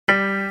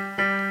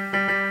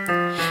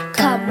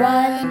Come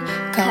one,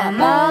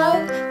 come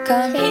all,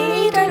 come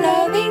heed our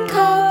loving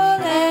call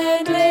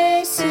and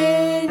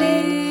listen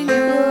in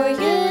your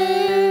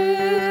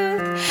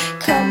youth.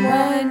 Come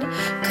one,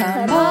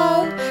 come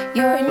all,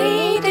 you're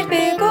needed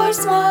big or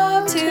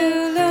small to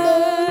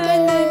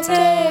learn the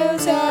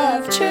tales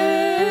of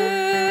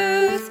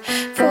truth.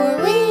 For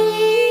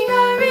we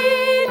are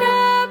in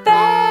a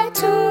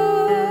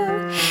battle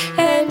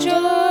and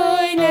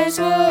join as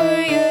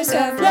warriors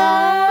of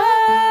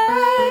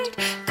light.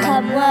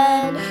 Come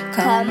one,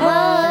 come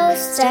all,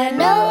 stand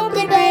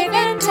nobly brave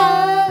and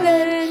tall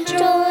and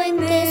join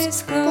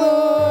this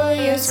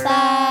glorious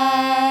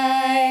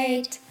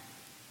fight.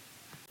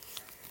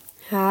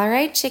 All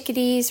right,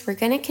 chickadees, we're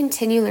going to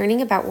continue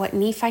learning about what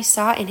Nephi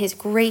saw in his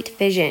great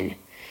vision.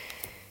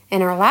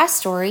 In our last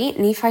story,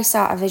 Nephi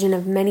saw a vision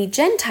of many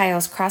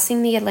Gentiles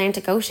crossing the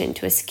Atlantic Ocean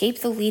to escape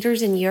the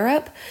leaders in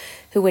Europe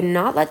who would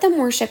not let them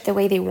worship the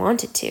way they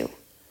wanted to.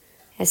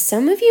 As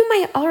some of you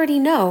might already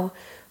know,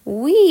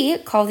 we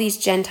call these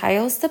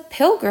Gentiles the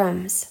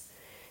Pilgrims.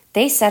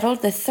 They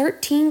settled the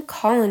 13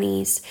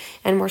 colonies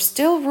and were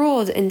still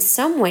ruled in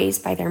some ways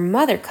by their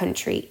mother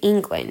country,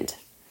 England.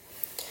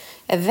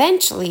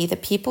 Eventually, the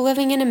people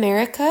living in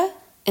America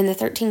in the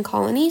 13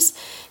 colonies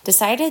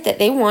decided that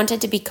they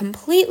wanted to be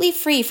completely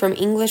free from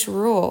English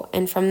rule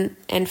and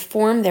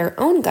form their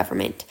own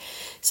government.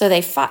 So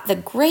they fought the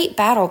great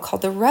battle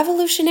called the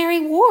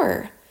Revolutionary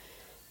War.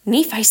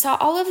 Nephi saw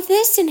all of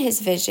this in his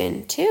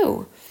vision,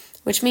 too,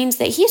 which means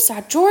that he saw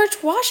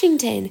George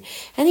Washington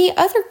and the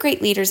other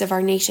great leaders of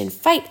our nation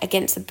fight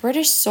against the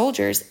British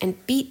soldiers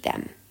and beat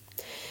them.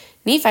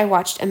 Nephi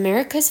watched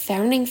America's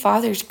founding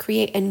fathers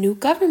create a new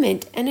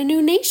government and a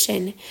new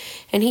nation,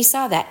 and he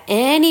saw that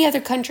any other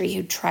country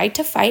who tried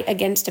to fight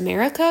against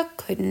America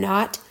could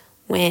not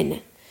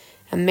win.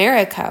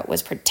 America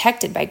was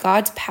protected by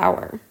God's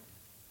power.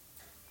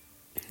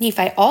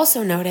 Nephi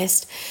also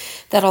noticed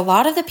that a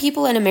lot of the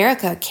people in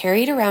America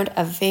carried around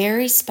a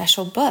very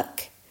special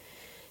book.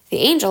 The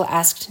angel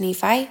asked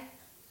Nephi,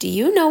 "Do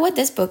you know what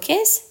this book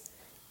is?"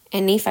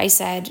 And Nephi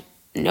said,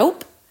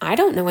 "Nope, I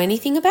don't know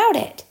anything about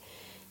it."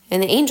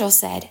 And the angel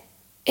said,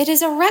 "It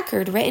is a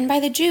record written by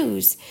the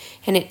Jews,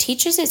 and it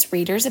teaches its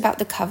readers about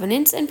the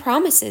covenants and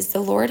promises the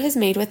Lord has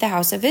made with the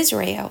house of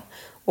Israel,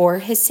 or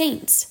his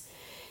saints.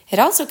 It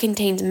also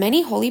contains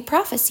many holy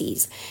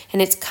prophecies,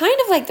 and it's kind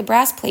of like the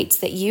brass plates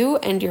that you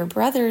and your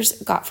brothers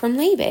got from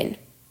Laban."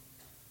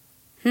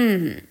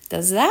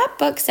 Does that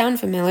book sound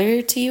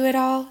familiar to you at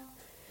all?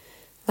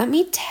 Let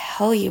me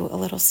tell you a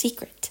little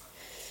secret.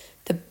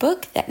 The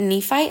book that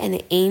Nephi and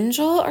the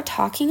angel are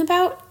talking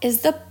about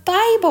is the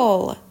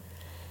Bible.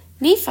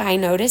 Nephi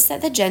noticed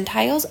that the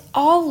Gentiles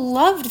all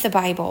loved the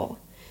Bible.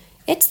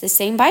 It's the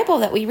same Bible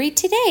that we read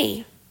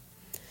today.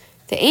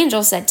 The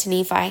angel said to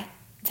Nephi,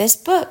 "This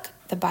book,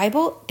 the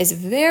Bible, is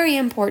very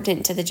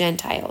important to the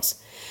Gentiles,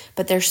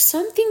 but there's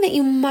something that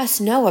you must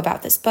know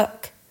about this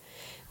book.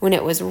 When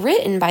it was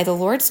written by the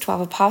Lord's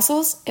 12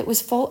 apostles, it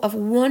was full of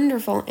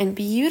wonderful and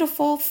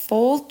beautiful,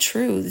 full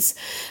truths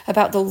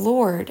about the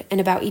Lord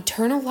and about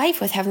eternal life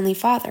with Heavenly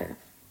Father.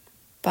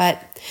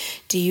 But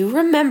do you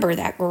remember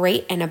that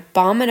great and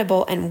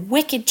abominable and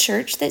wicked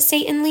church that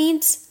Satan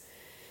leads?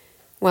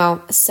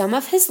 Well, some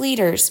of the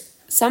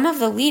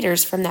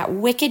leaders from that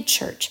wicked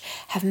church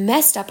have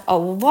messed up a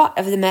lot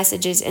of the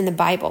messages in the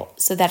Bible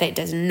so that it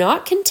does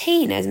not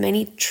contain as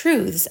many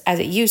truths as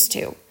it used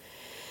to.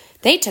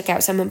 They took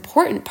out some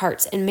important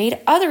parts and made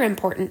other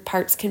important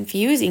parts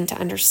confusing to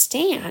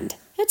understand.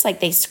 It's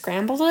like they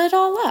scrambled it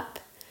all up.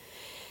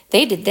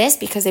 They did this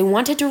because they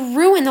wanted to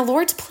ruin the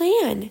Lord's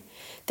plan.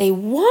 They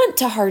want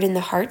to harden the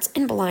hearts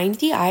and blind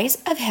the eyes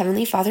of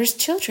Heavenly Father's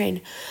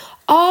children,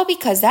 all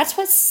because that's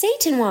what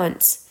Satan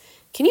wants.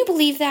 Can you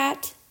believe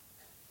that?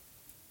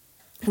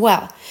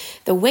 Well,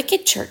 the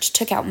wicked church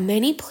took out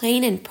many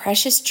plain and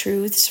precious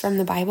truths from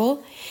the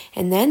Bible,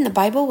 and then the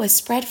Bible was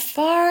spread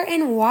far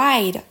and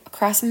wide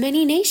across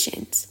many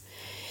nations.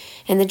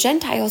 And the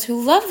Gentiles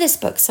who love this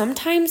book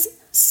sometimes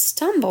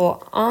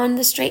stumble on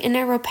the straight and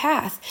narrow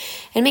path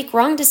and make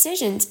wrong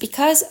decisions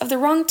because of the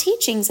wrong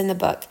teachings in the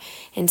book,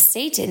 and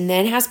Satan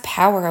then has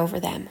power over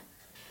them.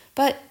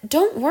 But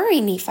don't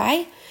worry,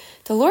 Nephi.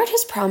 The Lord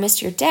has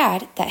promised your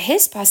dad that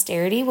his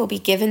posterity will be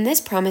given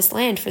this promised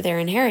land for their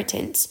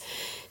inheritance.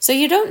 So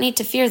you don't need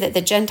to fear that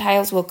the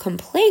Gentiles will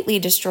completely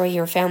destroy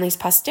your family's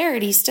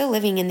posterity still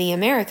living in the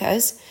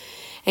Americas.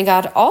 And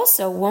God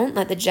also won't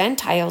let the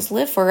Gentiles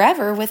live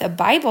forever with a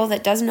Bible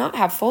that does not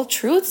have full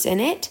truths in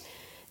it.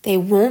 They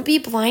won't be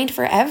blind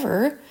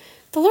forever.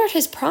 The Lord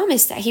has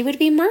promised that he would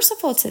be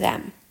merciful to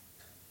them.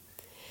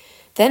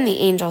 Then the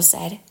angel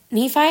said,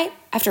 "Nephi,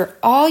 after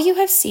all you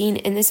have seen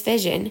in this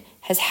vision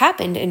has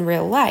happened in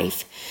real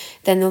life,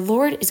 then the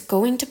Lord is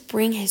going to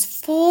bring his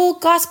full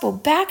gospel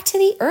back to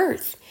the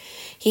earth.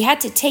 He had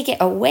to take it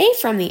away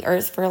from the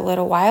earth for a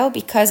little while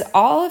because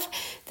all of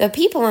the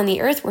people on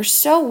the earth were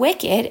so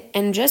wicked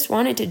and just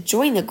wanted to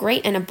join the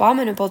great and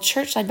abominable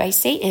church led by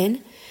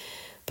Satan.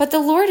 But the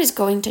Lord is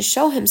going to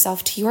show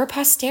himself to your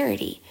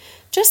posterity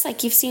just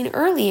like you've seen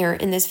earlier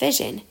in this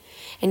vision.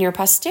 And your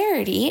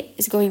posterity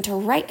is going to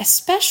write a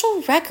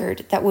special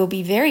record that will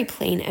be very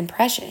plain and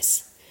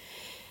precious.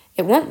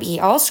 It won't be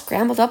all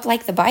scrambled up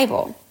like the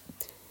Bible.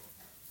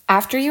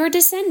 After your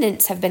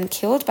descendants have been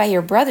killed by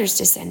your brother's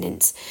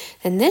descendants,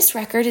 then this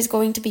record is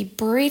going to be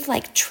buried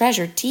like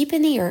treasure deep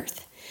in the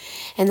earth.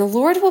 And the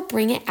Lord will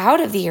bring it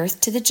out of the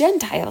earth to the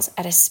Gentiles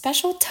at a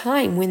special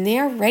time when they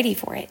are ready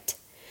for it.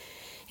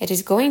 It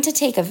is going to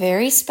take a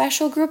very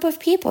special group of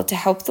people to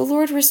help the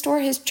Lord restore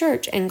his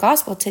church and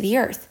gospel to the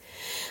earth.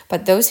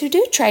 But those who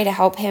do try to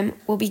help him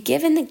will be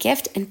given the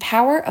gift and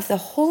power of the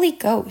Holy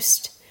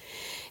Ghost.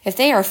 If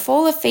they are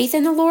full of faith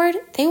in the Lord,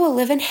 they will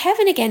live in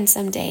heaven again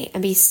someday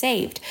and be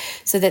saved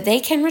so that they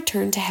can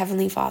return to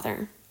Heavenly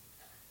Father.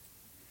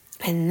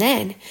 And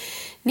then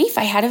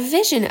Nephi had a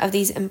vision of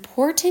these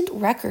important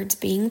records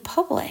being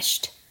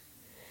published.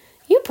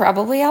 You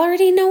probably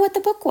already know what the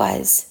book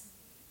was.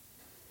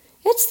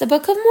 It's the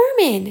Book of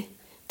Mormon,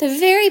 the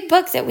very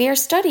book that we are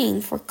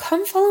studying for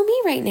Come Follow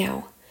Me right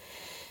now.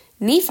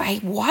 Nephi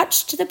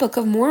watched the Book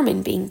of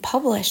Mormon being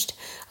published,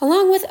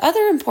 along with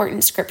other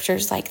important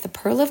scriptures like the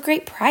Pearl of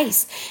Great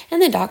Price and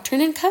the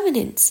Doctrine and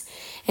Covenants,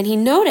 and he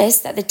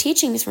noticed that the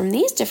teachings from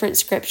these different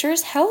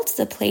scriptures held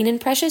the plain and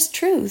precious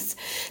truth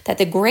that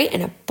the great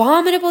and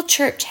abominable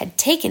church had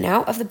taken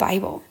out of the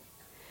Bible.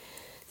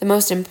 The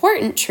most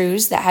important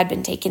truths that had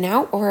been taken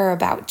out were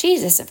about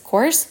Jesus, of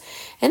course,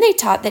 and they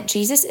taught that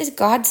Jesus is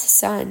God's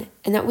Son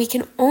and that we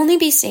can only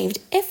be saved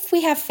if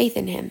we have faith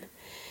in him.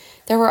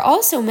 There were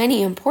also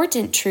many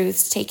important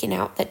truths taken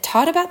out that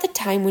taught about the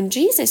time when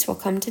Jesus will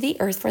come to the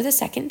earth for the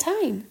second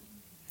time.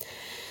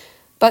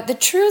 But the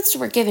truths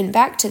were given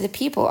back to the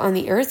people on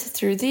the earth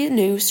through the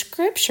new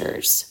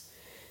scriptures.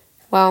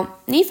 Well,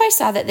 Nephi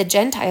saw that the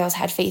Gentiles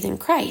had faith in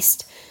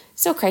Christ,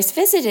 so Christ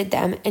visited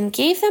them and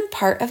gave them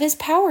part of his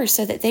power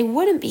so that they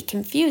wouldn't be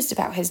confused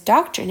about his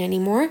doctrine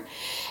anymore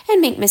and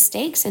make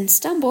mistakes and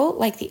stumble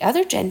like the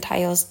other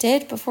Gentiles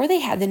did before they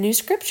had the new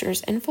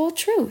scriptures and full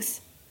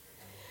truth.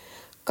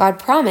 God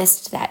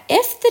promised that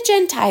if the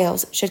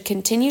Gentiles should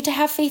continue to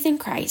have faith in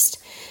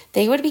Christ,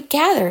 they would be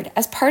gathered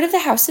as part of the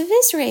house of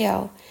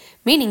Israel,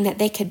 meaning that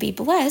they could be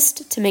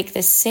blessed to make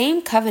the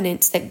same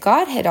covenants that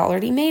God had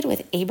already made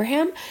with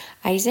Abraham,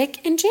 Isaac,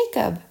 and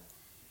Jacob.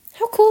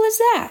 How cool is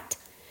that?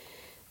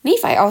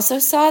 Nephi also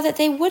saw that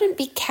they wouldn't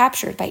be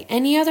captured by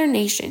any other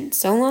nation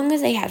so long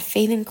as they had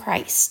faith in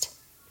Christ.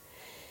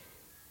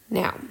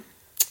 Now,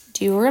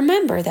 do you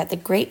remember that the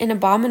great and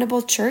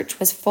abominable church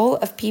was full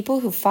of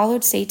people who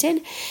followed Satan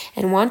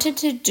and wanted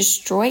to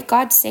destroy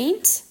God's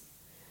saints?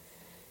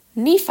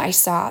 Nephi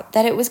saw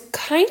that it was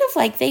kind of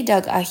like they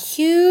dug a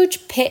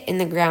huge pit in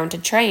the ground to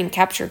try and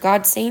capture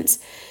God's saints,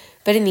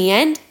 but in the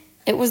end,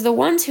 it was the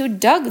ones who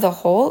dug the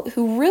hole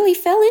who really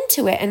fell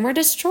into it and were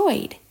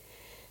destroyed.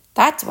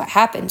 That's what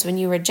happens when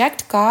you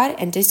reject God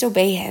and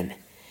disobey him.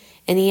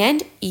 In the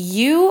end,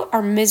 you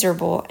are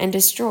miserable and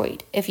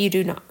destroyed if you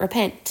do not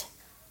repent.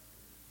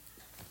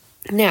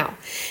 Now,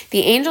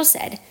 the angel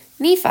said,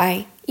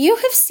 Nephi, you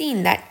have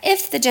seen that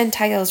if the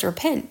Gentiles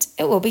repent,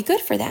 it will be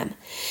good for them,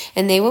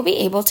 and they will be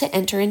able to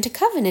enter into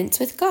covenants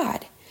with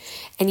God.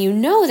 And you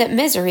know that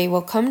misery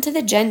will come to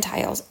the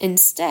Gentiles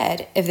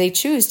instead if they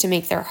choose to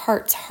make their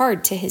hearts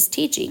hard to his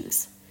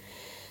teachings.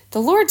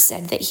 The Lord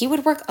said that he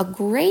would work a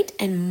great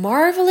and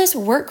marvelous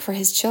work for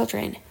his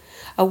children,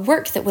 a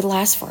work that would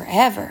last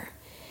forever.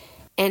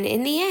 And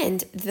in the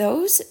end,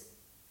 those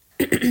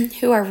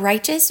who are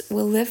righteous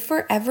will live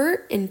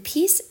forever in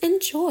peace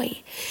and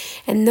joy,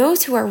 and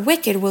those who are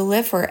wicked will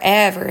live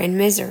forever in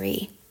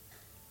misery.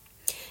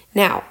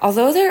 Now,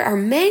 although there are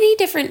many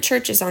different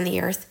churches on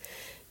the earth,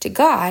 to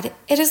God,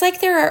 it is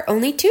like there are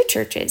only two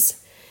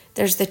churches.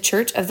 There's the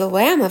church of the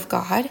Lamb of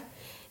God,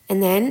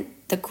 and then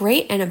the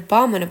great and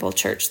abominable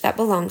church that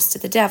belongs to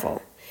the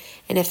devil.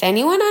 And if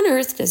anyone on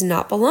earth does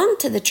not belong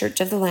to the church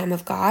of the Lamb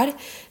of God,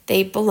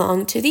 they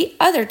belong to the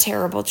other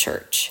terrible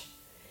church.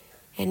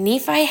 And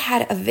Nephi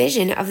had a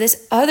vision of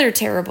this other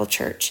terrible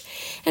church,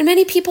 and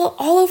many people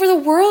all over the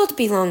world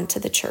belonged to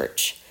the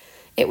church.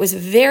 It was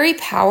very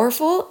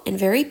powerful and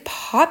very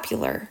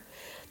popular.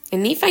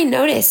 And Nephi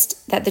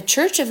noticed that the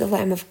church of the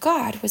Lamb of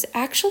God was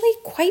actually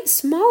quite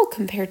small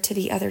compared to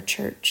the other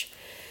church.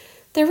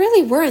 There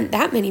really weren't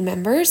that many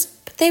members,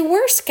 but they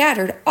were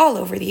scattered all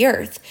over the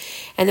earth,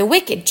 and the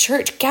wicked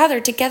church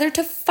gathered together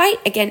to fight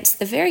against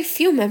the very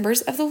few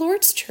members of the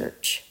Lord's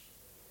church.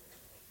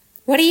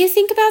 What do you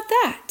think about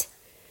that?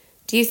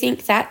 Do you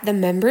think that the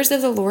members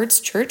of the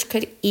Lord's church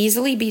could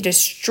easily be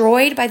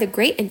destroyed by the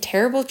great and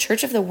terrible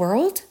church of the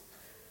world?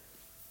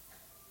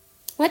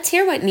 Let's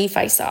hear what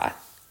Nephi saw.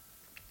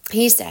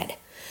 He said,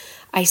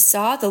 I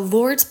saw the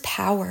Lord's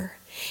power,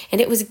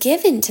 and it was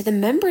given to the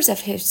members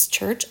of his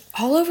church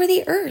all over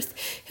the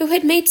earth who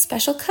had made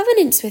special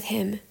covenants with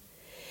him.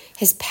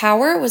 His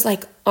power was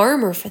like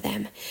armor for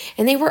them,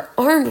 and they were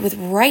armed with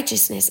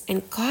righteousness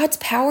and God's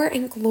power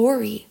and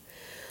glory.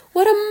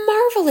 What a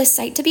marvelous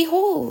sight to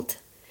behold!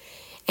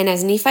 And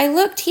as Nephi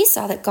looked, he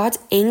saw that God's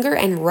anger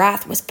and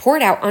wrath was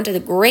poured out onto the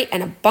great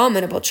and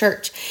abominable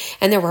church,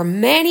 and there were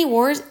many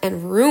wars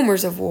and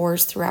rumors of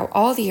wars throughout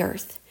all the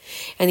earth.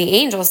 And the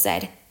angel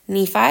said,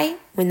 Nephi,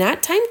 when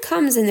that time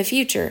comes in the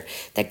future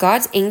that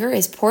God's anger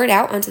is poured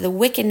out onto the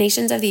wicked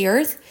nations of the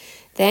earth,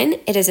 then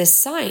it is a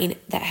sign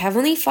that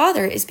Heavenly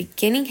Father is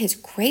beginning his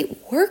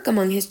great work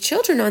among his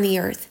children on the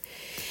earth.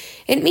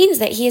 It means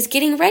that he is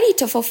getting ready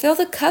to fulfill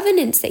the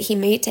covenants that he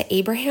made to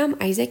Abraham,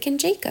 Isaac, and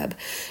Jacob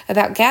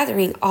about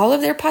gathering all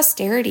of their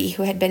posterity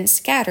who had been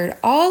scattered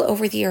all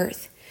over the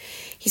earth.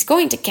 He's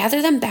going to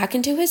gather them back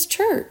into his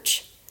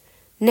church.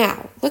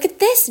 Now, look at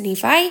this,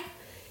 Nephi.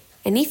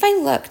 And Nephi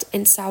looked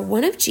and saw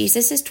one of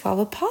Jesus' 12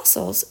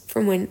 apostles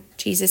from when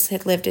Jesus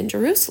had lived in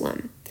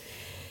Jerusalem.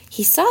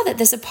 He saw that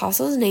this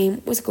apostle's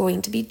name was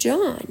going to be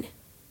John.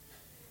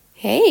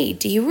 Hey,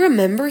 do you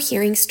remember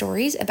hearing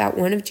stories about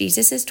one of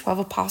Jesus' 12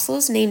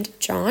 apostles named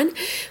John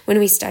when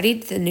we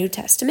studied the New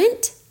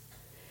Testament?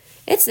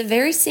 It's the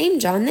very same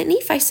John that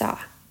Nephi saw.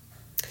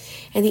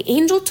 And the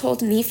angel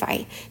told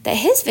Nephi that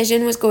his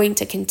vision was going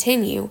to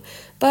continue,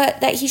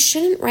 but that he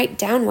shouldn't write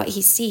down what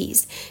he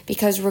sees,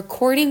 because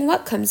recording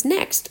what comes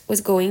next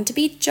was going to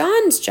be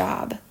John's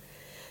job.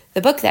 The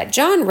book that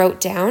John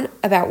wrote down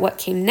about what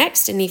came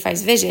next in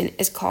Nephi's vision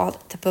is called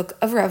the Book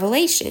of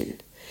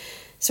Revelation.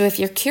 So if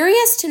you're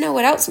curious to know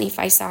what else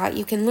Nephi saw,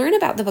 you can learn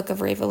about the book of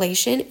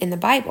Revelation in the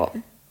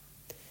Bible.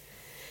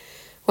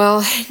 Well,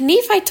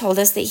 Nephi told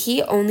us that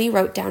he only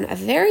wrote down a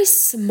very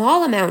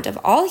small amount of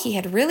all he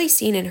had really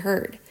seen and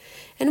heard,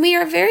 and we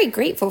are very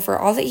grateful for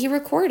all that he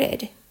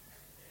recorded.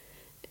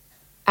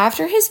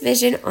 After his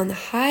vision on the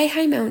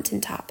high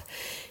mountaintop,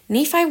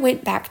 Nephi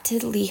went back to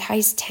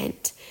Lehi's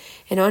tent,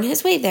 and on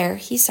his way there,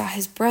 he saw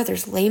his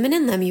brothers Laman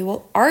and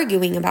Lemuel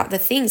arguing about the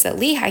things that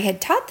Lehi had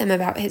taught them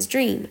about his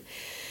dream.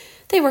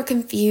 They were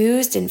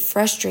confused and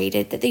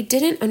frustrated that they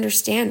didn't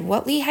understand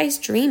what Lehi's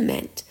dream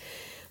meant.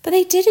 But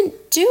they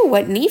didn't do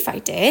what Nephi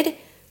did.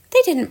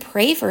 They didn't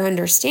pray for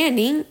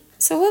understanding,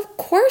 so of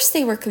course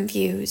they were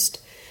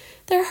confused.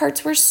 Their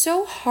hearts were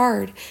so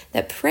hard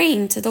that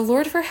praying to the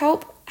Lord for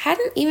help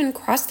hadn't even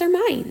crossed their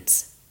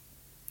minds.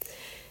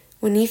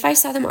 When Nephi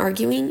saw them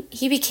arguing,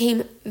 he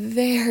became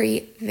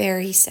very,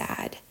 very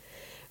sad.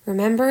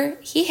 Remember,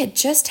 he had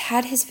just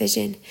had his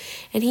vision,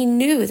 and he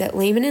knew that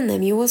Laman and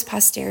Lemuel's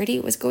posterity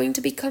was going to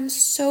become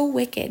so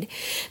wicked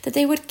that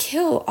they would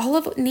kill all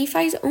of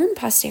Nephi's own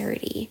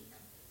posterity.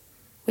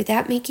 Would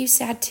that make you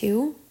sad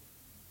too?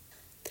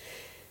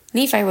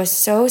 Nephi was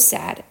so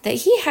sad that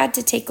he had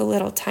to take a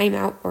little time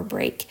out or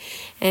break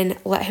and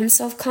let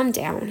himself calm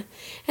down.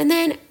 And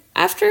then,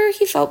 after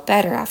he felt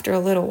better after a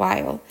little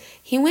while,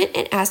 he went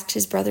and asked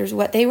his brothers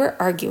what they were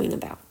arguing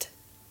about.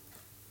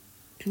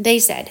 They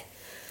said,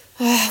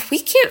 we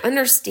can't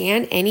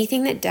understand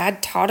anything that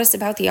Dad taught us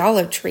about the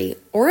olive tree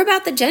or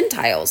about the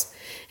Gentiles.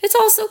 It's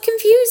all so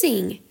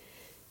confusing.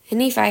 And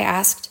Nephi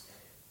asked,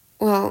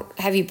 well,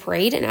 have you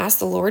prayed and asked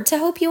the Lord to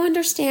help you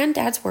understand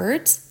Dad's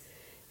words?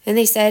 And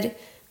they said,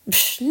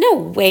 no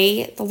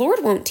way, the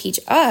Lord won't teach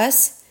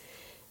us.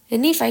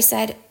 And Nephi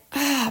said,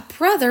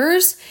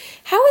 brothers,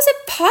 how is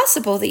it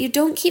possible that you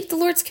don't keep the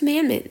Lord's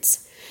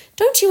commandments?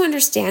 Don't you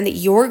understand that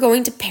you're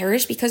going to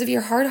perish because of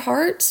your hard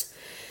hearts?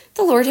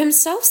 The Lord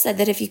himself said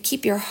that if you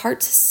keep your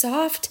hearts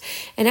soft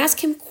and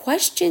ask him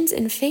questions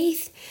in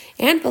faith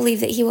and believe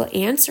that he will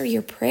answer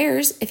your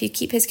prayers if you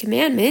keep his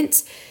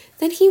commandments,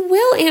 then he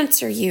will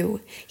answer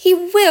you. He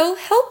will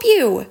help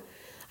you.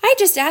 I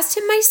just asked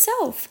him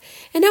myself,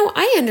 and now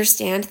I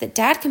understand that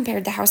Dad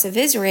compared the house of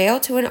Israel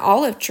to an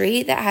olive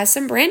tree that has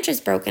some branches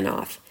broken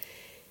off.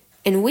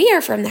 And we are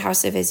from the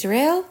house of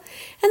Israel,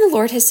 and the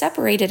Lord has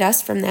separated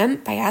us from them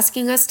by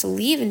asking us to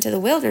leave into the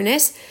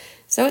wilderness.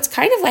 So it's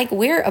kind of like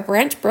we're a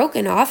branch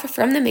broken off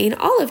from the main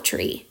olive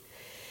tree.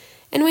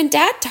 And when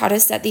Dad taught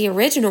us that the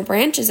original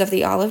branches of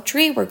the olive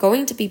tree were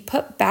going to be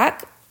put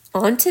back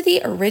onto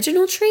the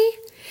original tree,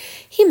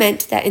 he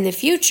meant that in the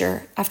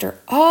future, after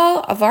all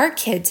of our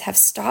kids have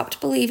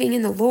stopped believing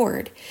in the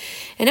Lord,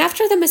 and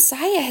after the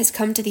Messiah has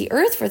come to the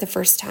earth for the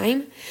first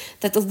time,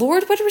 that the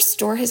Lord would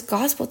restore his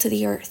gospel to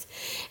the earth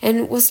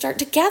and will start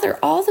to gather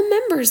all the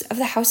members of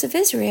the house of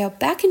Israel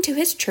back into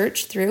his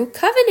church through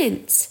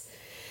covenants.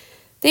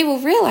 They will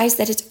realize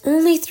that it's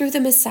only through the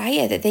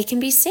Messiah that they can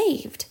be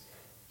saved.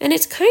 And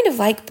it's kind of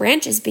like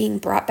branches being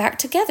brought back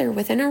together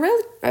within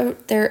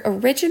their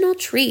original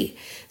tree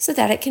so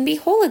that it can be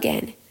whole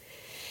again.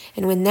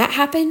 And when that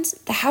happens,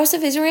 the house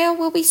of Israel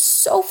will be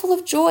so full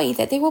of joy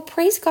that they will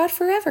praise God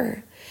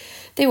forever.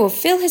 They will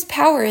feel his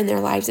power in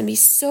their lives and be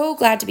so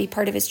glad to be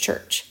part of his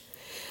church.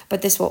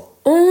 But this will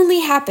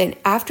only happen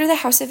after the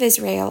house of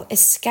Israel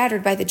is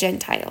scattered by the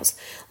Gentiles,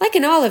 like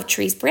an olive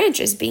tree's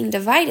branches being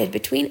divided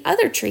between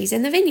other trees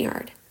in the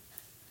vineyard.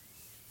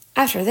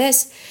 After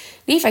this,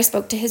 Nephi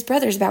spoke to his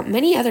brothers about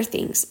many other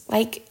things,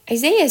 like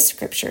Isaiah's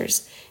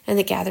scriptures and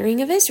the gathering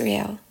of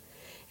Israel.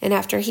 And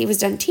after he was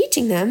done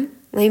teaching them,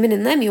 Laman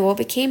and Lemuel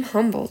became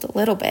humbled a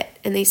little bit,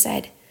 and they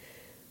said,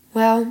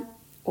 well,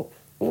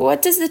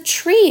 what does the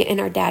tree in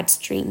our dad's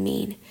dream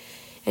mean?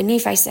 And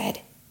Nephi said,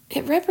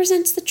 It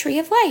represents the tree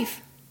of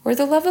life, or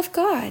the love of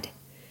God.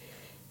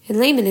 And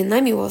Laman and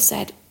Lemuel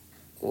said,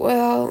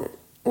 "Well,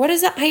 what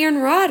does the iron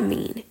rod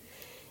mean?"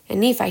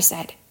 And Nephi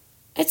said,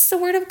 "It's the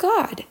word of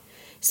God.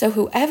 So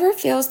whoever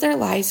fills their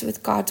lives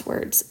with God's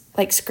words,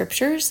 like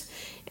scriptures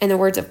and the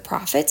words of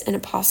prophets and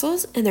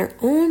apostles and their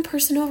own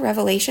personal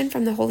revelation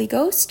from the Holy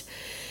Ghost,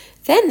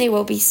 then they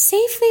will be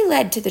safely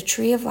led to the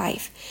tree of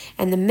life,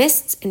 and the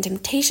mists and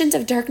temptations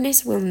of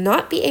darkness will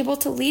not be able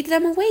to lead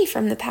them away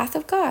from the path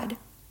of God."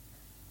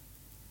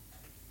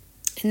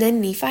 And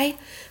then Nephi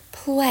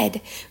pled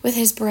with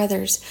his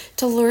brothers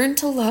to learn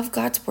to love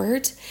God's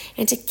words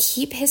and to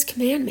keep his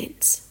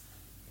commandments.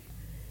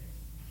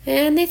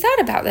 And they thought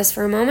about this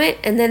for a moment,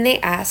 and then they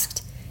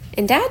asked,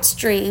 "In Dad's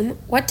dream,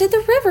 what did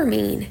the river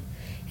mean?"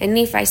 And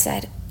Nephi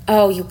said,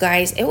 "Oh, you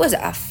guys, it was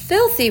a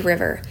filthy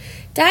river.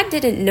 Dad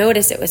didn't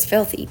notice it was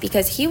filthy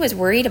because he was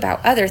worried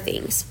about other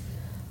things.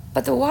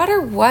 But the water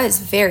was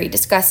very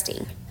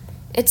disgusting.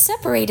 It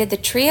separated the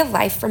tree of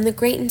life from the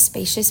great and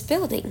spacious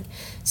building,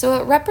 so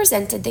it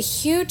represented the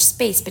huge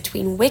space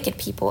between wicked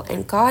people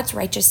and God's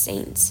righteous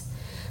saints.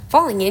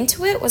 Falling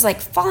into it was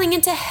like falling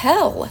into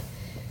hell.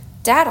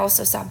 Dad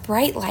also saw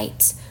bright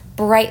lights,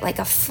 bright like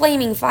a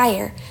flaming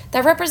fire,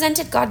 that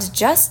represented God's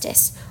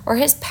justice or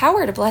his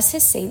power to bless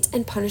his saints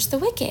and punish the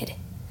wicked."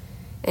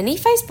 And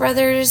Nephi's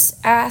brothers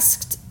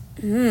asked,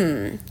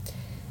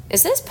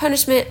 "Is this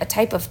punishment a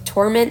type of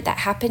torment that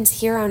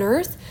happens here on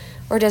earth,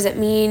 or does it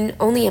mean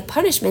only a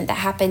punishment that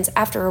happens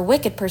after a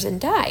wicked person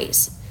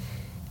dies?"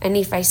 And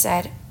Nephi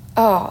said,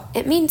 "Oh,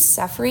 it means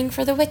suffering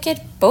for the wicked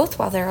both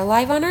while they're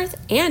alive on earth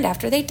and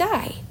after they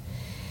die."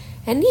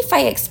 And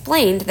Nephi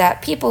explained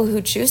that people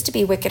who choose to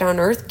be wicked on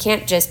earth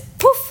can't just,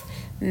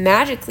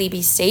 magically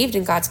be saved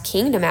in God's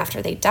kingdom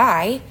after they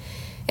die.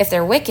 If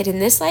they're wicked in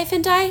this life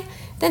and die,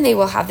 then they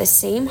will have the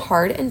same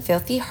hard and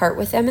filthy heart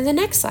with them in the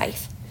next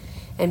life.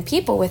 And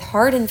people with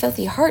hard and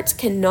filthy hearts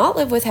cannot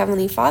live with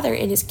Heavenly Father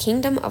in his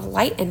kingdom of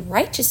light and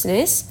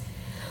righteousness.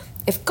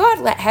 If God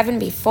let heaven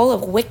be full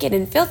of wicked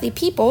and filthy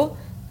people,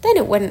 then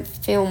it wouldn't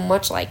feel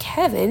much like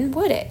heaven,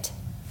 would it?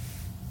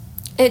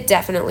 It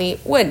definitely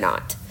would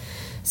not.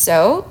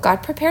 So God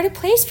prepared a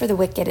place for the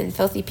wicked and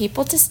filthy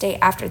people to stay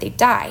after they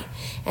die,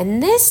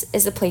 and this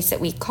is the place that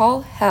we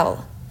call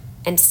hell,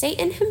 and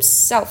Satan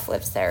himself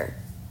lives there.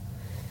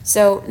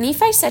 So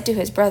Nephi said to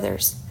his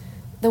brothers,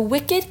 "The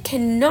wicked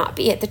cannot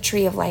be at the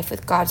tree of life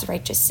with God's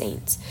righteous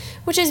saints,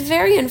 which is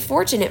very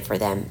unfortunate for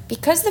them,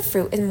 because the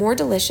fruit is more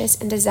delicious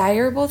and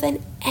desirable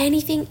than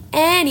anything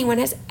anyone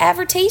has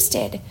ever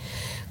tasted.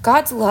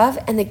 God's love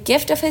and the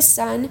gift of his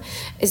Son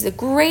is the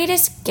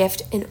greatest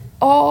gift in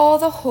all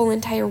the whole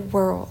entire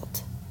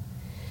world."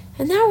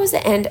 And that was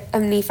the end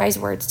of Nephi's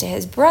words to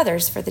his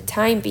brothers for the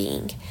time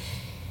being.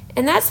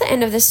 And that's the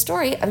end of the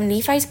story of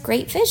Nephi's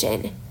great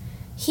vision.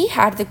 He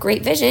had the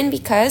great vision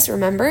because,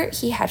 remember,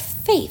 he had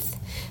faith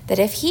that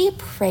if he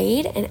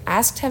prayed and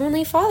asked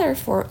Heavenly Father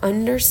for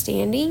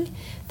understanding,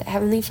 that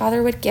Heavenly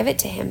Father would give it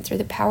to him through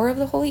the power of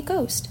the Holy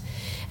Ghost.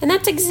 And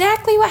that's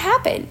exactly what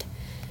happened.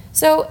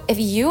 So if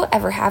you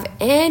ever have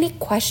any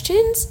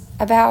questions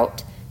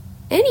about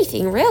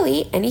anything,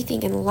 really,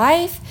 anything in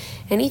life,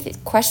 any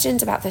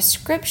questions about the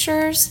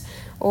scriptures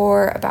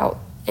or about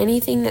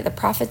anything that the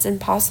prophets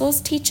and apostles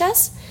teach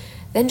us,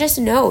 then just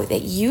know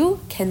that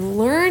you can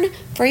learn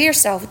for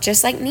yourself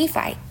just like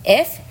Nephi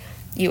if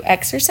you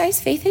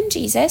exercise faith in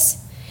Jesus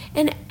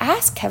and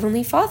ask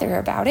Heavenly Father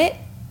about it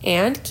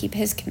and keep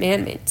his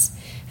commandments.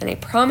 And I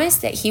promise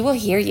that he will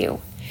hear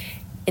you.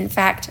 In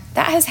fact,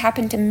 that has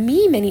happened to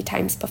me many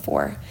times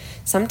before.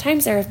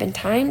 Sometimes there have been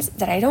times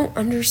that I don't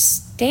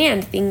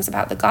understand things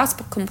about the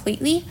gospel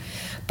completely,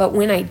 but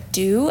when I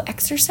do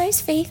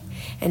exercise faith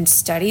and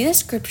study the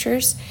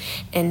scriptures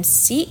and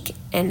seek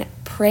and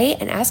pray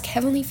and ask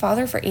Heavenly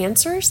Father for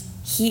answers,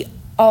 he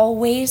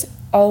always,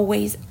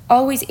 always,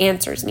 always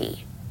answers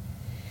me.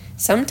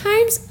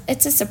 Sometimes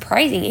it's a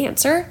surprising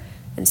answer,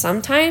 and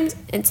sometimes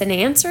it's an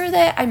answer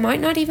that I might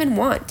not even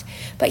want,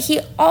 but he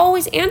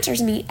always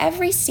answers me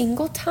every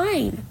single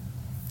time.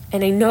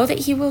 And I know that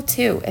he will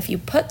too if you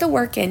put the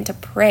work in to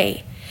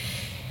pray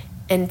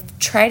and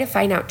try to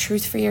find out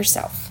truth for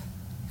yourself.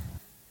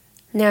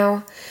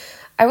 Now,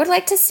 I would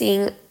like to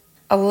sing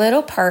a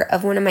little part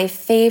of one of my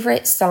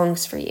favorite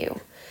songs for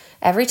you.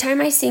 Every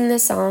time I sing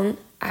this song,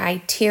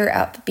 I tear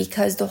up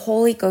because the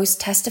Holy Ghost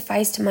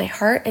testifies to my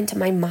heart and to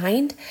my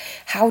mind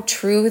how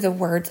true the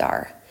words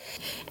are.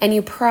 And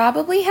you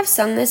probably have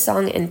sung this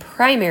song in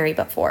primary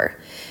before,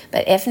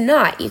 but if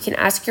not, you can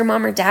ask your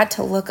mom or dad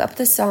to look up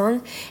the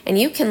song and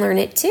you can learn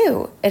it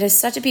too. It is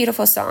such a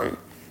beautiful song.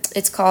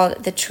 It's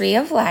called The Tree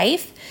of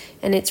Life,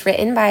 and it's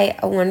written by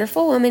a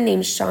wonderful woman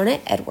named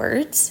Shauna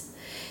Edwards.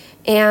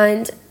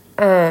 And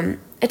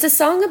it's a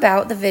song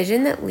about the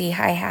vision that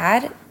Lehi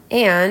had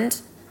and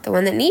the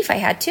one that Nephi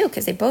had too,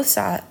 because they both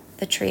saw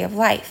the Tree of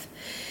Life.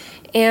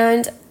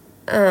 And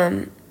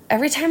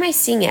every time I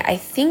sing it, I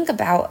think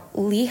about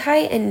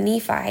Lehi and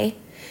Nephi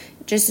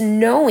just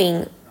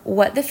knowing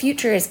what the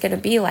future is going to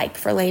be like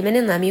for Laman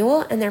and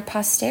Lemuel and their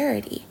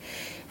posterity.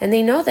 And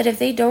they know that if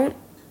they don't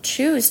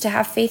choose to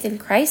have faith in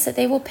Christ, that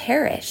they will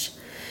perish.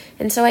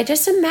 And so I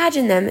just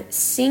imagine them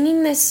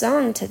singing this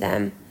song to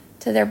them,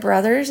 to their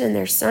brothers and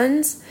their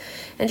sons,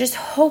 and just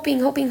hoping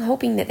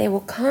that they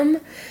will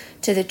come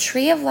to the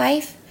tree of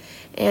life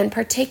and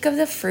partake of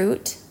the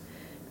fruit,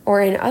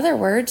 or in other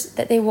words,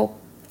 that they will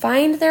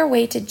find their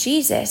way to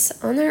Jesus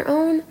on their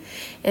own,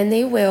 and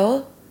they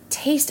will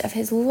taste of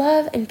his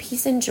love and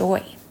peace and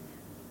joy.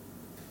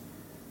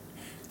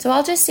 So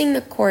I'll just sing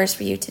the chorus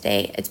for you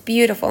today. It's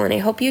beautiful, and I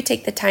hope you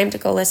take the time to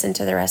go listen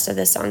to the rest of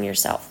the song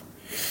yourself.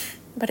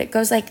 But it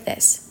goes like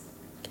this.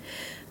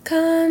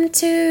 Come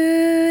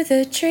to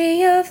the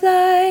tree of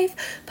life,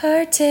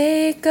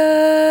 partake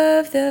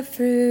of the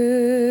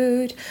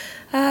fruit.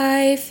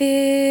 I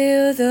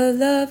feel the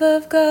love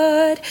of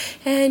God,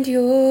 and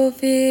you'll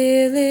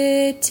feel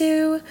it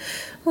too.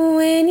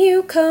 When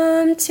you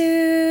come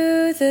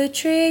to the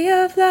tree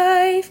of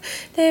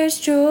life, there's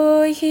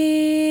joy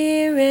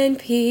here and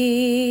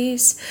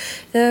peace,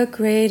 the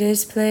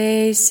greatest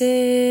place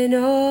in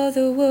all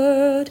the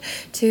world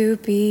to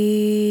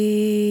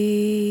be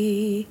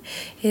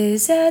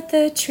is at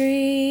the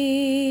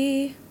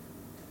tree.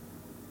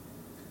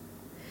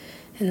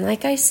 And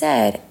like I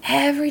said,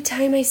 every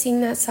time I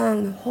sing that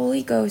song, the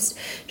Holy Ghost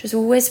just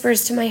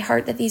whispers to my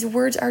heart that these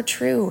words are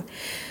true.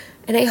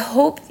 And I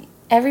hope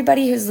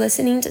everybody who's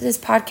listening to this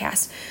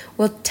podcast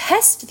will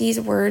test these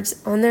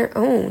words on their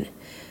own.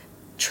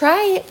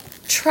 Try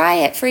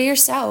it for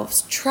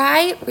yourselves.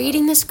 Try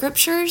reading the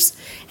scriptures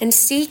and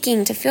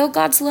seeking to feel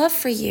God's love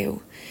for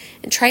you.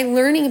 And try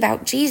learning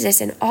about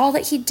Jesus and all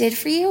that he did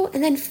for you,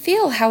 and then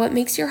feel how it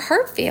makes your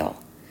heart feel.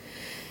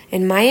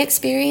 In my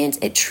experience,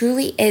 it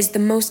truly is the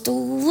most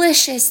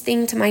delicious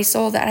thing to my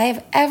soul that I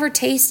have ever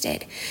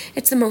tasted.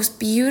 It's the most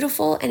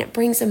beautiful, and it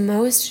brings the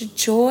most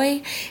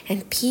joy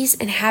and peace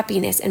and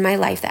happiness in my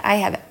life that I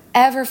have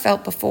ever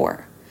felt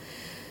before.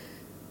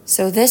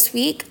 So this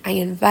week, I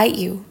invite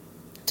you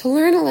to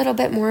learn a little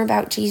bit more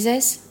about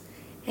Jesus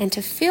and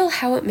to feel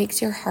how it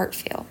makes your heart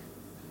feel.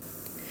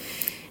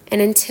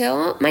 And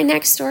until my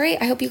next story,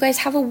 I hope you guys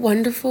have a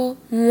wonderful,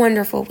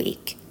 wonderful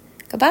week.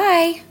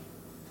 Goodbye.